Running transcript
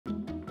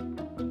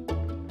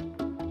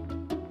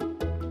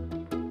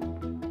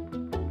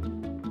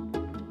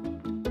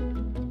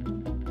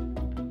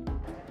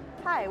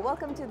Hi,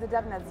 welcome to the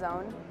DevNet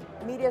Zone,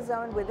 media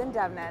zone within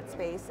DevNet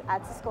space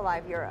at Cisco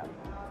Live Europe.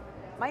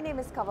 My name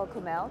is Kaval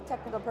Kumel,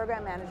 Technical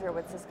Program Manager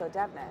with Cisco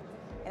DevNet,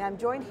 and I'm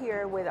joined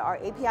here with our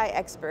API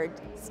expert,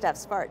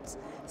 Sfartz.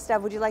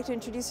 Steph, would you like to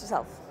introduce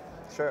yourself?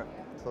 Sure.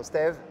 So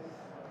Steve,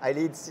 I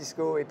lead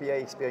Cisco API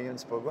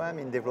Experience Program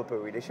in Developer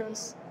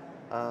Relations.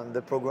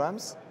 The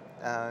programs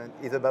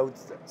is about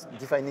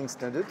defining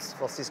standards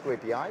for Cisco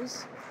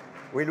APIs.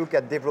 We look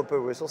at developer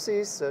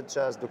resources such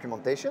as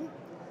documentation,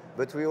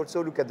 but we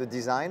also look at the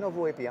design of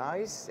our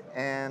APIs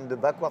and the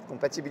backward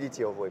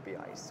compatibility of our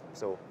APIs.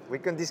 So we're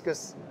going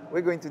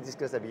to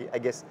discuss, I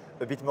guess,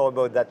 a bit more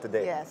about that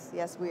today.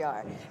 Yes, we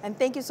are. And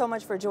thank you so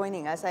much for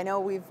joining us. I know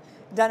we've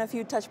done a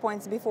few touch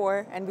points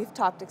before and we've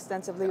talked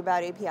extensively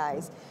about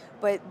APIs,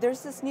 but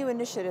there's this new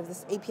initiative,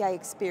 this API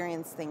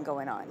experience thing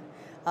going on.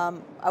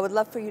 I would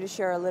love for you to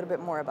share a little bit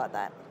more about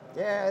that.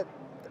 Yeah,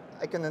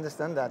 I can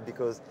understand that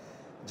because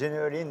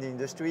generally in the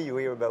industry you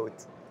hear about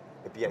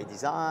API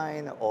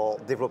design or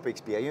developer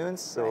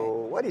experience. So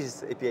what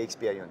is API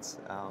experience?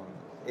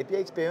 API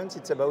experience,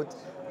 it's about,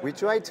 we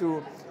try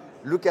to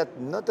look at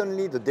not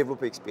only the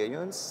developer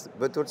experience,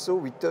 but also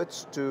we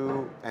touch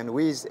to, and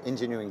with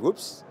engineering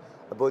groups,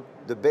 about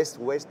the best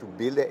ways to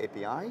build an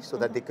API so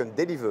that they can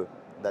deliver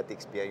that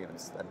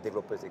experience that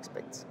developers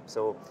expect.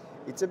 So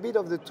it's a bit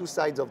of the two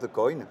sides of the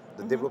coin,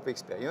 the developer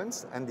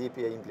experience and the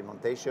API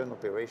implementation,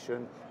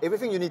 operation,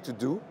 everything you need to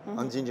do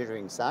on the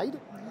engineering side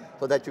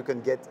so that you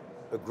can get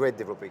a great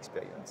developer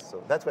experience.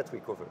 So that's what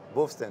we cover,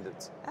 both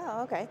standards.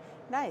 Oh, okay,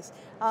 nice.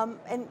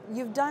 And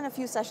you've done a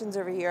few sessions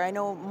over here. I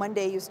know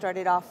Monday you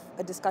started off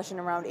a discussion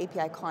around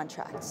API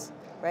contracts,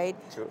 right?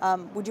 Sure.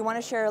 Would you want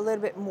to share a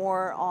little bit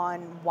more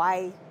on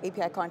why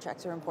API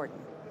contracts are important?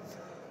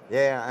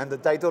 Yeah, and the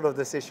title of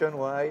the session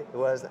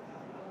was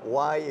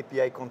why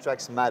API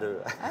contracts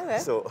matter. Okay.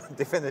 So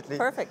definitely.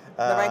 Perfect,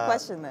 the right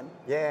question then.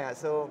 Yeah,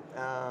 so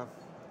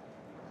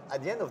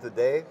at the end of the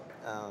day,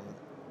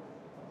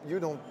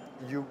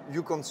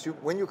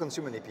 when you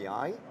consume an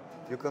API,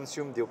 you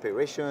consume the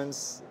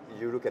operations,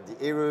 you look at the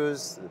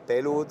errors, the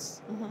payloads,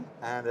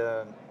 and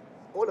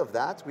all of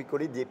that, we call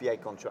it the API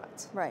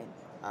contract. Right.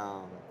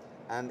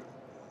 And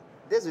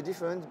there's a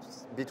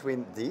difference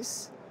between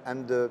this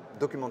and the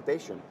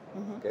documentation.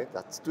 Okay,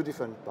 that's two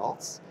different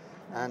parts.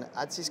 And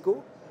at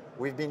Cisco,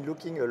 we've been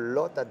looking a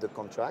lot at the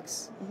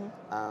contracts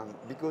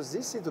because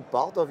this is the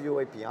part of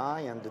your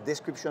API and the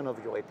description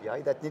of your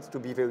API that needs to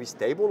be very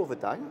stable over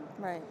time.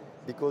 Right.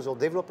 Because our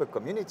developer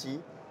community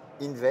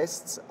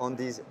invests on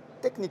these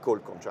technical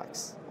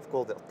contracts. Of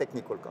course, they're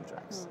technical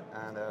contracts.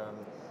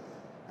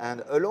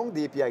 And along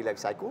the API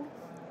lifecycle,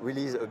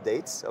 release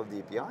updates of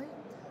the API,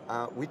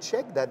 we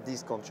check that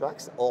these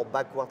contracts are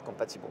backward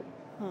compatible.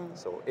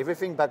 So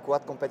everything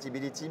backward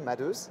compatibility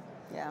matters.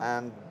 Yeah.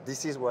 And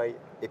this is why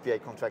API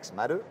contracts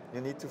matter.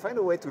 You need to find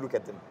a way to look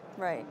at them.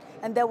 Right.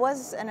 And there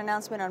was an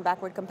announcement on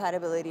backward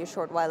compatibility a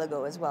short while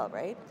ago as well,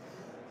 right?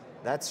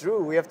 That's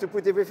true. We have to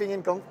put everything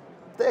in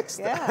context.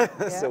 Yeah.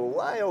 So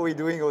why are we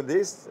doing all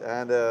this?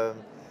 And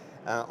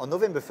on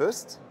November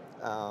 1st,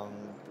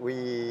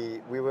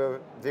 we were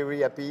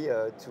very happy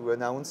to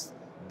announce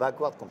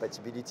backward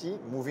compatibility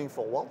moving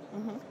forward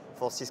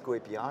for Cisco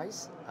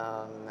APIs.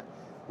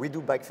 We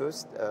do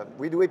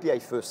API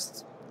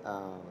first.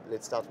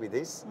 Let's start with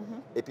this.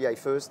 API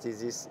first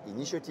is this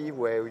initiative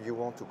where you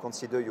want to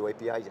consider your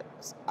API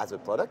as a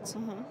product.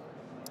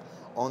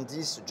 On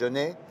this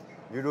journey,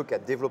 you look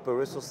at developer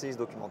resources,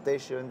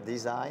 documentation,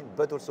 design,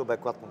 but also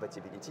backward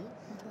compatibility.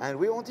 And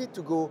we wanted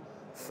to go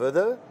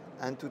further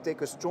and to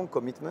take a strong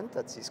commitment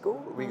at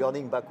Cisco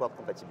regarding backward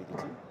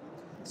compatibility.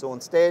 So on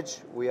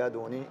stage, we had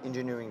our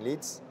engineering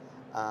leads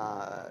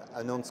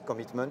announced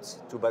commitments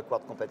to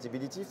backward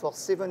compatibility for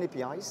 7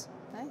 APIs,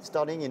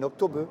 starting in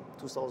October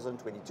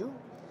 2022.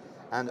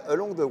 And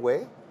along the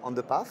way, on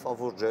the path of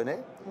our journey,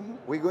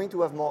 we're going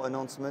to have more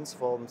announcements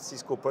from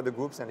Cisco product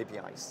groups and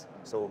APIs.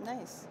 So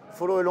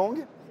follow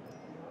along,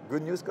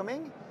 good news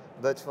coming.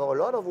 But for a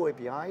lot of our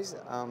APIs,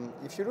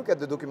 if you look at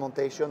the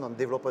documentation on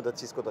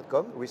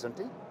developer.cisco.com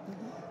recently,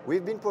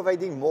 we've been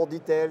providing more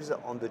details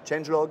on the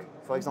changelog,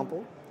 for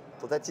example,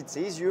 so that it's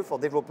easier for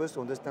developers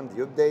to understand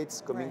the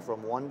updates coming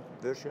from one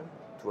version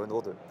to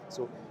another.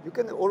 So you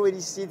can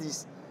already see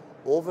this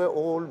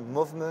overall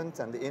movement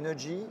and the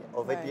energy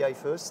of API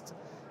first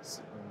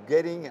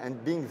getting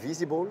and being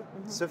visible,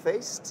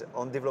 surfaced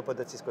on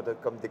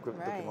developer.cisco.com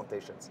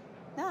documentations.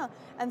 Yeah,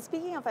 and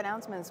speaking of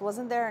announcements,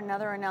 wasn't there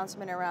another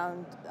announcement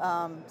around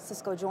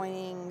Cisco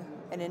joining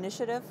an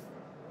initiative?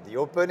 The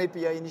Open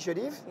API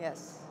initiative?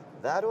 Yes.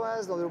 That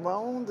was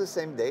around the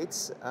same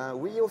dates.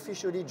 We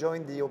officially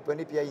joined the Open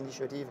API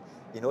initiative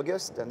in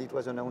August, and it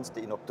was announced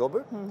in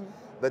October.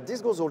 But this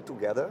goes all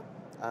together.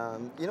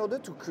 In order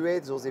to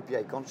create those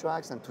API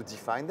contracts and to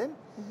define them,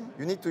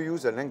 you need to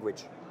use a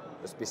language,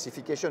 a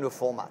specification, a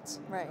format.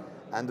 Right.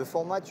 And the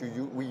format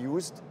we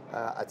used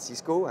at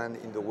Cisco and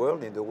in the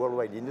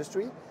worldwide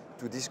industry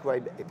to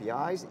describe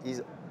APIs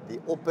is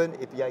the Open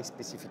API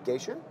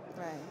specification.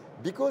 Right.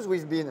 Because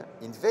we've been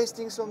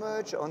investing so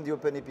much on the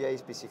Open API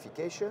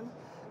specification,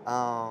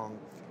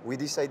 we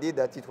decided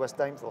that it was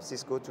time for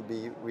Cisco to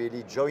be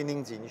really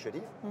joining the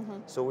initiative.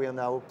 So we are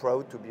now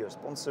proud to be a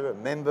sponsor, a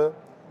member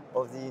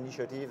of the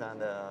initiative,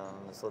 and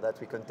so that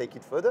we can take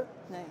it further.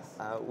 Nice.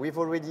 We've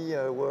already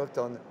worked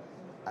on,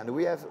 and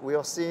we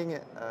are seeing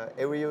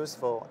areas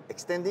for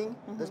extending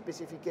the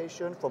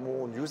specification from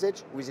our own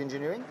usage with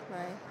engineering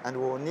and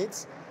our own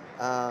needs,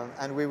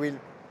 and we will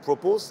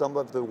propose some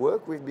of the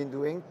work we've been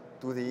doing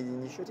to the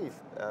initiative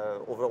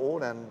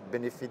overall and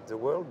benefit the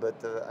world. But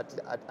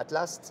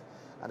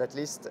at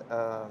least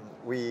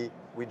we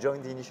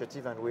joined the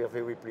initiative, and we are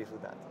very pleased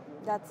with that.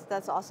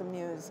 That's awesome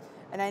news.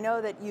 And I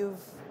know that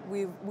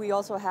we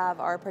also have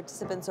our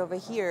participants over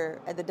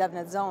here at the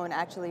DevNet Zone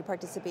actually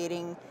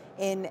participating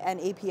in an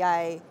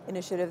API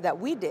initiative that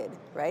we did,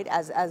 right,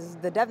 as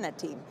the DevNet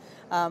team.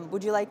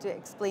 Would you like to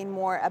explain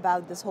more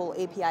about this whole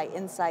API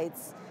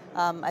Insights?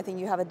 I think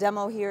you have a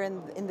demo here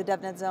in the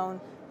DevNet Zone.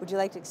 Would you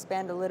like to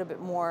expand a little bit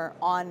more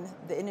on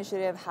the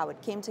initiative, how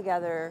it came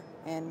together,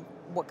 and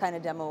what kind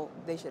of demo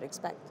they should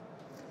expect?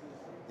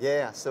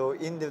 Yeah, so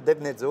in the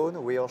DevNet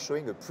Zone, we are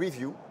showing a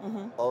preview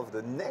of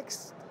the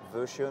next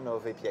version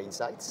of API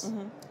Insights.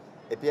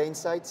 API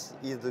Insights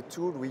is the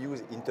tool we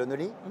use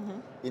internally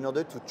in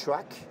order to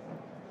track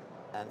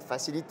and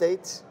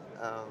facilitate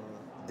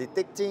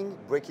detecting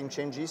breaking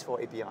changes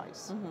for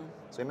APIs.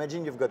 So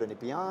imagine you've got an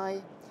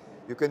API,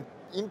 you can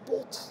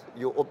import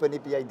your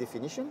OpenAPI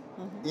definition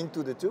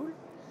into the tool,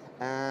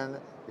 and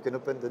you can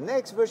open the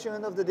next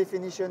version of the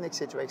definition,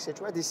 etc.,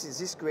 etc.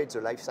 This creates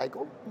a life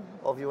cycle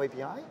of your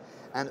API,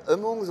 and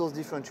among those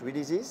different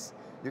releases,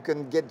 you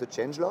can get the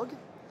change log,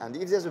 and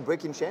if there's a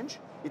breaking change,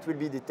 it will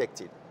be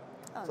detected.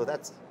 Oh, so nice.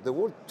 That's the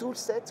whole tool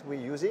set we're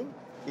using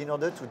in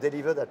order to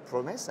deliver that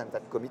promise and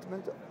that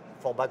commitment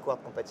for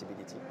backward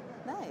compatibility.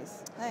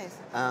 Nice, nice.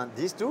 And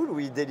this tool,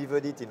 we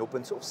delivered it in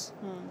open source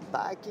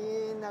back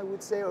in, I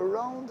would say,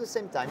 around the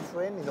same time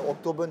frame, in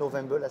October,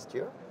 November last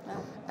year. Oh.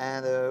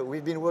 And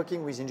we've been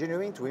working with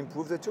engineering to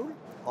improve the tool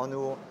on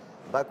our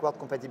backward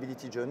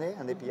compatibility journey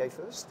and API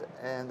first.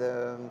 And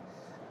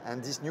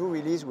this new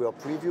release we are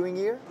previewing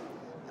here,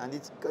 and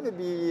it's going to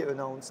be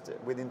announced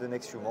within the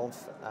next few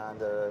months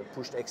and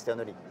pushed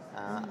externally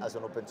as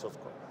an open source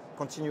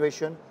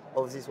continuation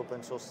of this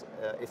open source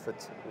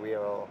effort we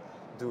are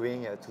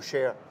doing to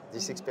share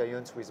this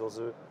experience with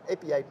other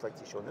API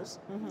practitioners.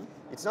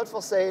 It's not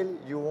for sale,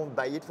 you won't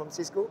buy it from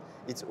Cisco,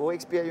 it's our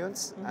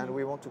experience, and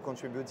we want to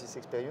contribute this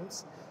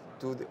experience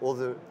to the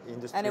other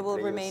industry And it will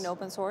players. Remain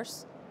open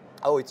source?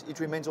 Oh, it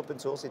remains open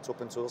source, it's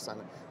open source, and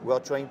we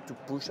are trying to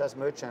push as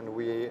much, and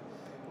we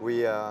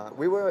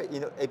were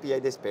in API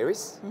Days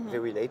Paris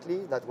very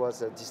lately, that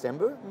was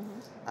December,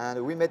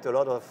 and we met a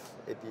lot of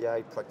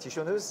API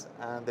practitioners,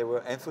 and they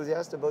were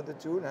enthusiastic about the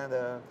tool,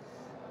 and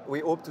we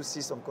hope to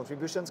see some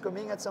contributions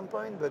coming at some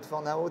point, but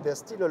for now there's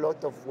still a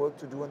lot of work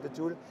to do on the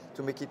tool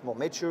to make it more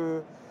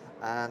mature,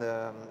 and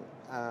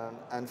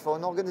for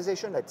an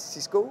organization like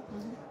Cisco,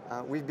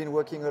 we've been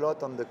working a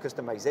lot on the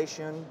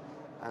customization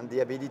and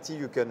the ability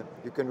you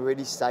can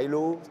really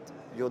silo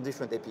your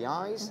different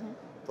APIs,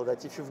 so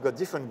that if you've got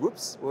different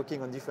groups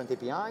working on different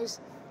APIs,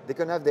 they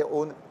can have their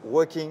own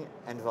working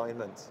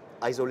environment,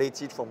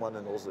 isolated from one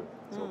another.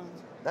 So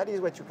that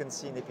is what you can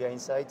see in API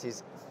Insight,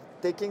 is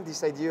taking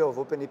this idea of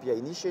OpenAPI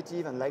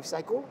initiative and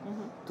lifecycle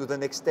to the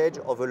next stage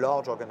of a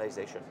large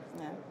organization.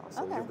 Yeah.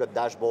 So you've got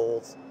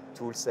dashboards,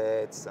 tool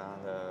sets,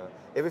 and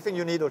everything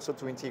you need also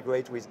to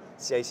integrate with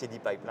CI/CD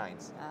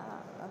pipelines.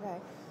 Okay.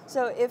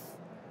 So if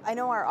I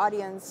know our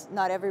audience,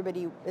 not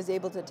everybody is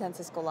able to attend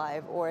Cisco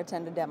Live or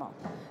attend a demo.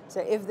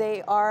 So if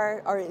they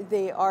are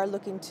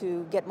looking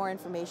to get more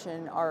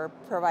information or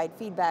provide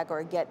feedback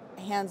or get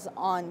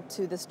hands-on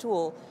to this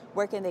tool,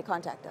 where can they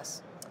contact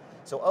us?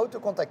 So how to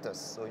contact us?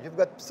 So you've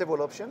got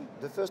several options.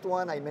 The first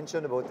one I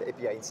mentioned about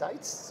API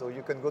Insights. So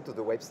you can go to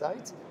the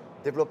website,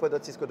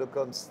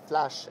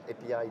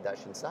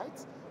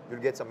 developer.cisco.com/API-insights.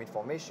 You'll get some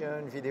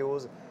information,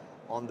 videos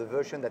on the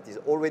version that is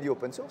already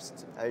open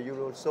sourced.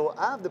 You'll also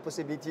have the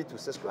possibility to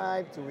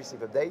subscribe, to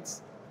receive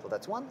updates. So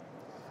that's one.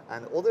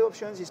 And other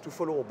options is to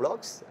follow our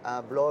blogs,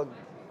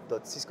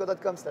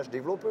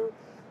 blog.cisco.com/developer.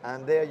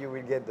 And there you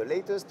will get the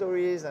latest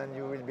stories, and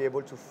you will be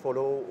able to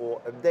follow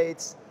our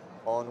updates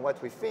on what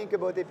we think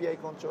about API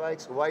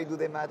contracts, why do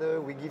they matter.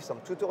 We give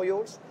some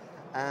tutorials.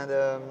 And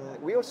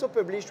we also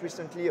published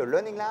recently a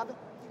learning lab.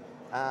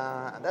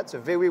 And that's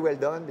very well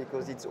done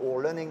because it's our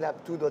Learning Lab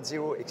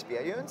 2.0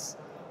 experience.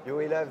 You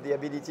will have the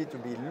ability to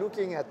be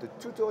looking at the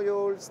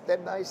tutorial,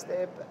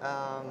 step-by-step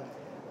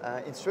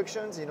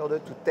instructions in order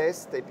to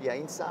test API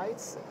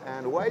Insights.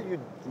 And while you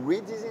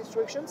read these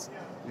instructions,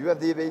 you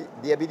have the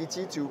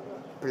ability to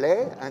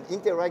play and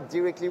interact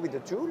directly with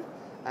the tool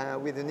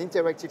with an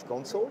interactive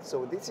console.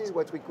 So this is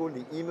what we call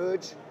the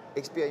Emerge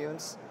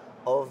experience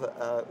of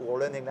our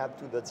Learning Lab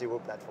 2.0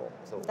 platform.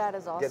 So that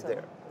is awesome. Get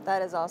there.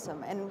 That is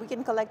awesome. And we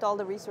can collect all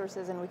the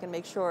resources and we can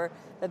make sure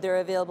that they're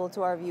available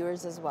to our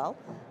viewers as well.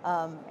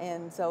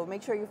 And so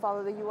make sure you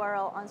follow the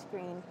URL on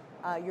screen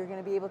You're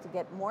going to be able to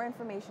get more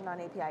information on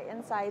API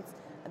insights.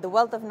 The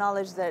wealth of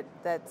knowledge that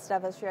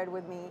Steph has shared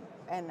with me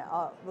and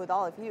with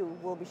all of you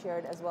will be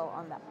shared as well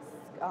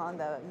on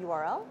the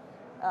URL.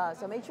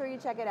 So make sure you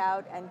check it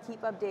out and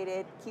keep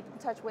updated, keep in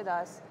touch with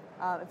us.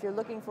 If you're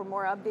looking for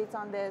more updates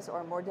on this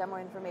or more demo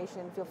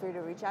information, feel free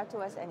to reach out to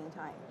us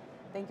anytime.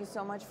 Thank you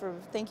so much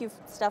thank you,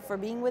 Steph, for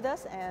being with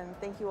us, and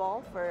thank you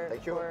all for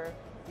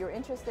your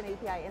interest in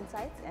API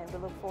Insights, and we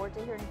look forward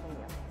to hearing from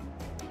you.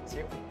 See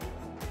you.